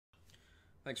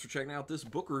Thanks for checking out this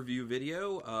book review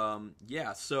video.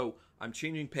 So I'm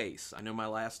changing pace. I know my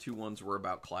last two ones were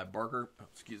about Clive Barker. Oh,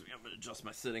 excuse me, I'm going to adjust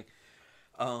my sitting.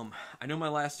 I know my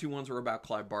last two ones were about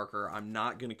Clive Barker. I'm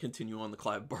not going to continue on the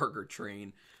Clive Barker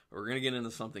train. We're going to get into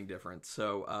something different.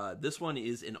 So this one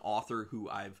is an author who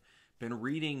I've been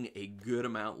reading a good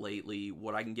amount lately.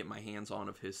 What I can get my hands on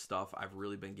of his stuff, I've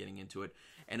really been getting into it.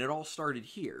 And it all started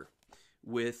here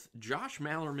with Josh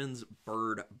Malerman's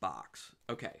Bird Box.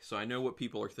 Okay, so I know what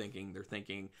people are thinking. They're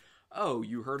thinking, oh,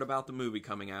 you heard about the movie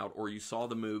coming out, or you saw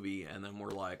the movie, and then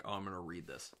we're like, oh, I'm going to read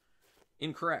this.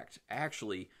 Incorrect.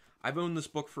 Actually, I've owned this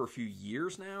book for a few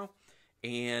years now,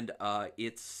 and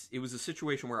it was a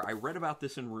situation where I read about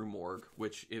this in Rue Morgue,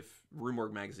 which, if Rue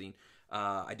Morgue magazine,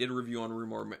 I did a review on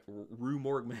Rue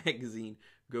Morgue magazine.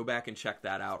 Go back and check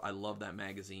that out. I love that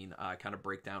magazine. I kind of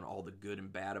break down all the good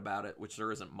and bad about it, which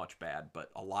there isn't much bad, but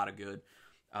a lot of good.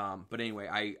 But anyway,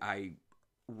 I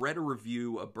read a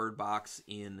review of Bird Box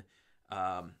in,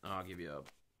 I'll give you a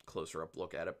closer up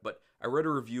look at it, but I read a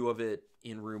review of it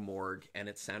in Rue Morgue, and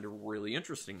it sounded really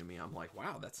interesting to me. I'm like,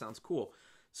 wow, that sounds cool.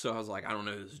 So I was like, I don't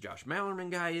know who this Josh Malerman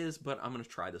guy is, but I'm going to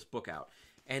try this book out.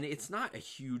 And it's not a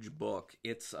huge book.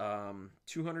 It's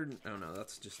 200, oh no,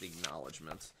 that's just the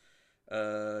acknowledgments.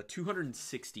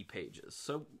 260 pages.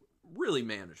 So really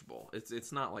manageable.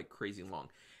 It's not like crazy long.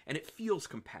 And it feels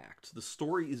compact. The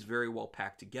story is very well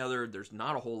packed together. There's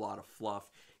not a whole lot of fluff.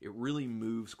 It really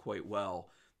moves quite well.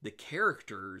 The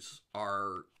characters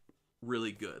are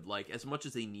really good. Like, as much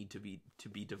as they need to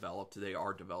be developed, they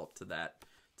are developed to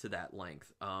that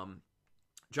length.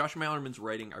 Josh Malerman's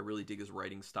writing, I really dig his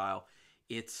writing style.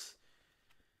 It's,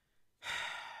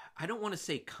 I don't want to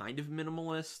say kind of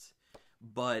minimalist,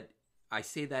 but I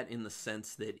say that in the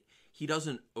sense that he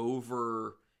doesn't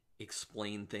over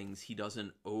explain things. He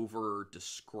doesn't over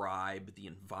describe the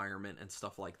environment and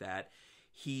stuff like that.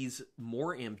 He's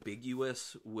more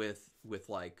ambiguous with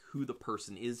like who the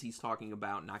person is he's talking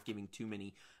about, not giving too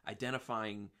many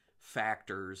identifying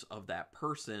factors of that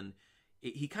person.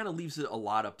 He kind of leaves it a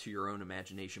lot up to your own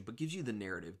imagination, but gives you the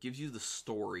narrative, gives you the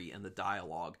story and the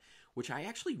dialogue, which I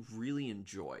actually really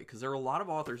enjoy, because there are a lot of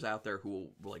authors out there who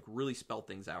will like really spell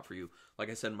things out for you.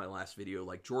 Like I said in my last video,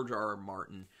 like George R.R.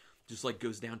 Martin just like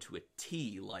goes down to a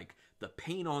T, like the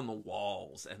paint on the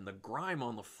walls and the grime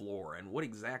on the floor and what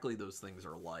exactly those things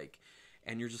are like.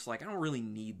 And you're just like, I don't really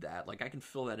need that. Like, I can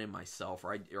fill that in myself,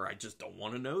 or I just don't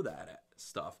want to know that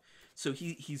stuff. So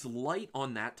he's light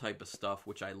on that type of stuff,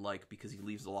 which I like, because he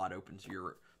leaves a lot open to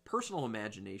your personal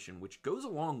imagination, which goes a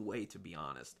long way, to be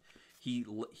honest. He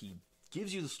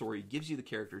gives you the story, gives you the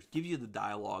characters, gives you the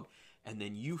dialogue, and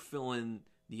then you fill in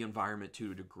the environment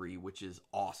to a degree, which is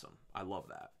awesome. I love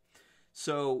that.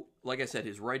 So, like I said,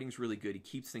 his writing's really good. He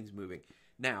keeps things moving.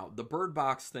 Now, the Bird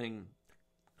Box thing,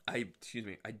 I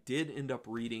did end up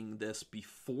reading this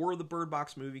before the Bird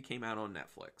Box movie came out on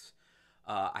Netflix.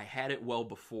 I had it well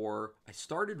before I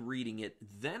started reading it.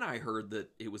 Then I heard that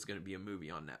it was going to be a movie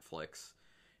on Netflix.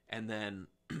 And then,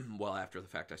 well, after the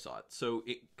fact, I saw it. So,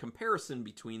 comparison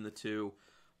between the two,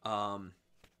 I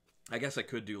guess I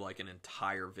could do like an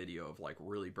entire video of like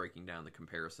really breaking down the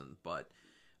comparison. But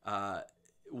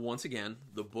once again,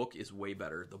 the book is way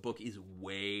better. The book is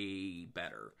way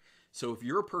better. So if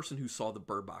you're a person who saw the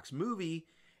Bird Box movie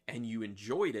and you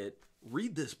enjoyed it,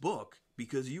 read this book,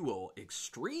 because you will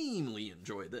extremely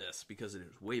enjoy this, because it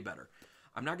is way better.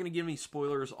 I'm not going to give any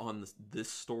spoilers on this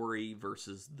story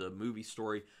versus the movie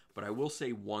story, but I will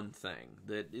say one thing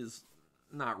that is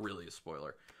not really a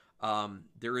spoiler.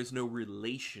 There is no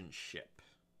relationship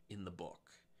in the book,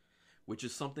 which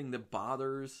is something that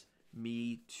bothers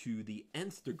me to the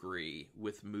nth degree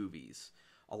with movies.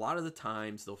 A lot of the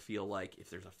times they'll feel like if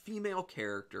there's a female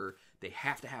character, they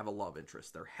have to have a love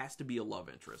interest. There has to be a love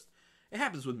interest. It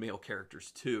happens with male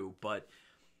characters too, but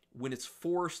when it's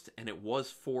forced, and it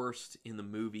was forced in the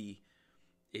movie,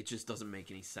 it just doesn't make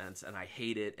any sense, and I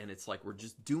hate it. And it's like, we're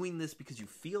just doing this because you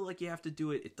feel like you have to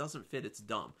do it. It doesn't fit. It's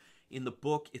dumb. In the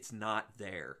book, it's not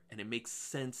there, and it makes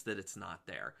sense that it's not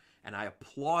there. And I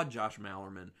applaud Josh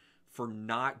Malerman for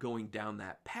not going down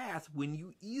that path when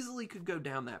you easily could go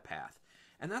down that path.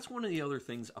 And that's one of the other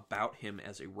things about him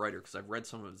as a writer, because I've read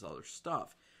some of his other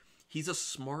stuff. He's a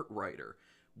smart writer.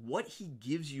 What he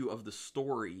gives you of the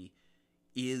story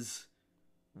is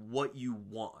what you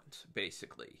want,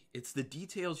 basically. It's the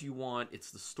details you want.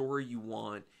 It's the story you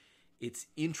want. It's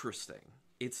interesting.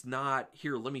 It's not,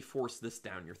 here, let me force this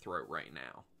down your throat right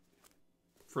now,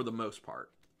 for the most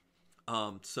part.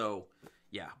 So,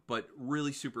 yeah, but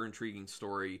really super intriguing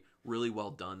story, really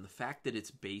well done. The fact that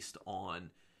it's based on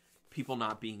people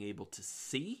not being able to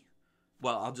see,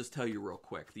 well, I'll just tell you real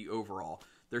quick, the overall.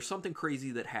 there's something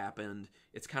crazy that happened.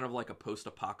 It's kind of like a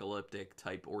post-apocalyptic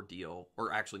type ordeal,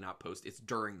 or actually not post, it's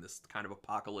during this kind of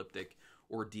apocalyptic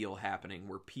ordeal happening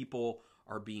where people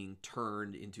are being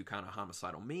turned into kind of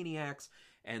homicidal maniacs,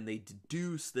 and they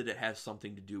deduce that it has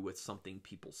something to do with something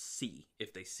people see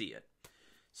if they see it.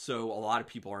 So a lot of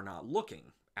people are not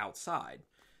looking outside.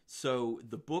 So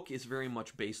the book is very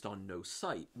much based on no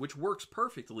sight, which works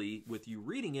perfectly with you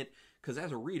reading it, because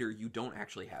as a reader, you don't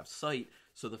actually have sight.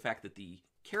 So the fact that the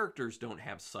characters don't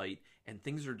have sight and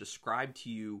things are described to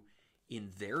you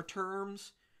in their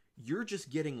terms, you're just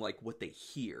getting like what they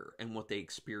hear and what they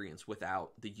experience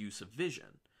without the use of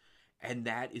vision. And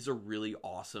that is a really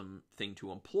awesome thing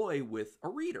to employ with a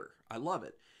reader. I love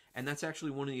it. And that's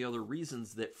actually one of the other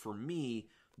reasons that for me,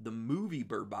 the movie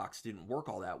Bird Box didn't work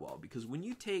all that well, because when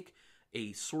you take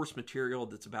a source material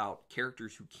that's about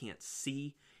characters who can't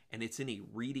see and it's in a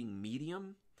reading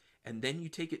medium, and then you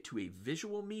take it to a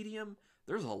visual medium,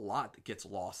 there's a lot that gets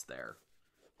lost there.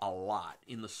 A lot.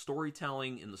 In the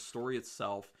storytelling, in the story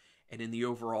itself, and in the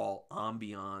overall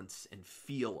ambiance and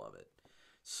feel of it.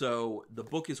 So the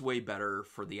book is way better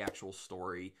for the actual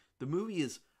story. The movie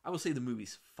is, I would say the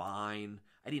movie's fine.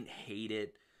 I didn't hate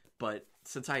it. But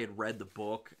since I had read the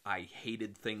book, I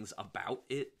hated things about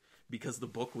it because the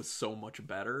book was so much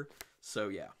better. So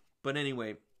yeah. But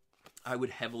anyway, I would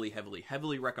heavily, heavily,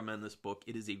 heavily recommend this book.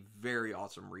 It is a very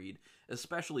awesome read,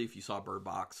 especially if you saw Bird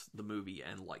Box, the movie,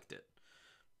 and liked it.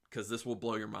 Because this will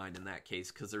blow your mind in that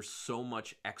case, because there's so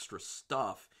much extra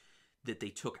stuff that they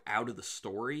took out of the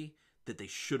story that they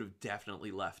should have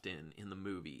definitely left in the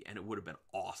movie, and it would have been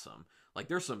awesome. Like,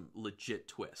 there's some legit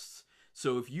twists.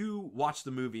 So if you watch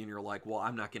the movie and you're like, well,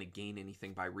 I'm not going to gain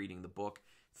anything by reading the book,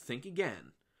 think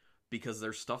again, because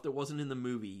there's stuff that wasn't in the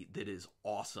movie that is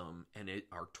awesome, and it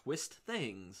are twist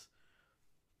things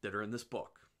that are in this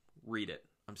book. Read it.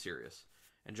 I'm serious.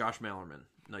 And Josh Malerman,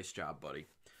 nice job, buddy.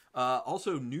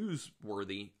 Also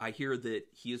newsworthy, I hear that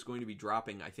he is going to be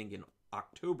dropping, I think in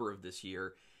October of this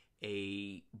year,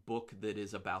 a book that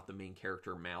is about the main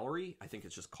character, Mallory. I think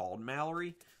it's just called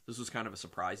Mallory. This was kind of a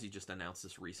surprise. He just announced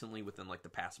this recently within like the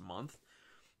past month.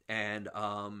 And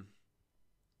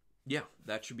yeah,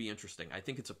 that should be interesting. I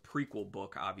think it's a prequel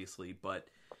book, obviously, but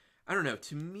I don't know.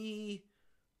 To me,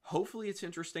 hopefully it's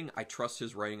interesting. I trust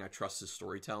his writing. I trust his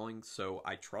storytelling. So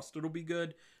I trust it'll be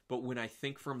good. But when I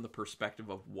think from the perspective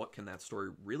of what can that story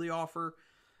really offer,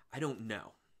 I don't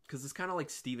know. Because it's kind of like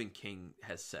Stephen King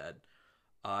has said.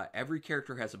 Every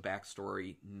character has a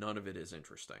backstory. None of it is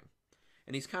interesting.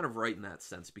 And he's kind of right in that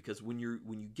sense, because when you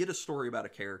get a story about a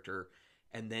character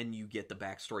and then you get the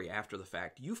backstory after the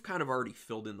fact, you've kind of already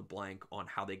filled in the blank on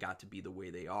how they got to be the way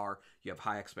they are. You have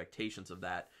high expectations of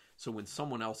that. So when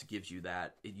someone else gives you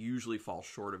that, it usually falls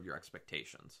short of your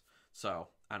expectations. So,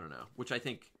 I don't know. Which I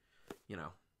think,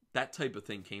 that type of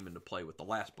thing came into play with the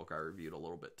last book I reviewed a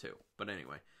little bit too. But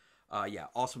anyway, yeah,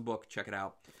 awesome book. Check it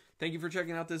out. Thank you for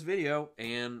checking out this video,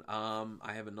 and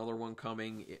I have another one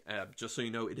coming. Just so you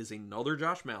know, it is another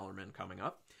Josh Malerman coming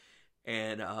up.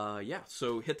 And yeah,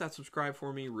 so hit that subscribe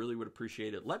for me. Really would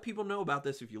appreciate it. Let people know about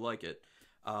this if you like it.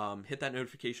 Hit that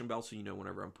notification bell so you know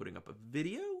whenever I'm putting up a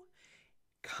video.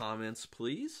 Comments,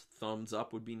 please. Thumbs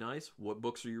up would be nice. What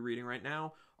books are you reading right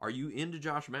now? Are you into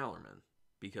Josh Malerman?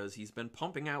 Because he's been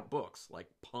pumping out books, like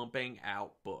pumping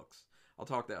out books. I'll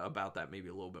talk about that maybe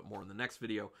a little bit more in the next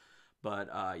video. But,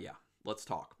 yeah, let's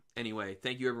talk. Anyway,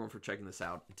 thank you everyone for checking this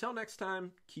out. Until next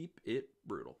time, keep it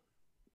brutal.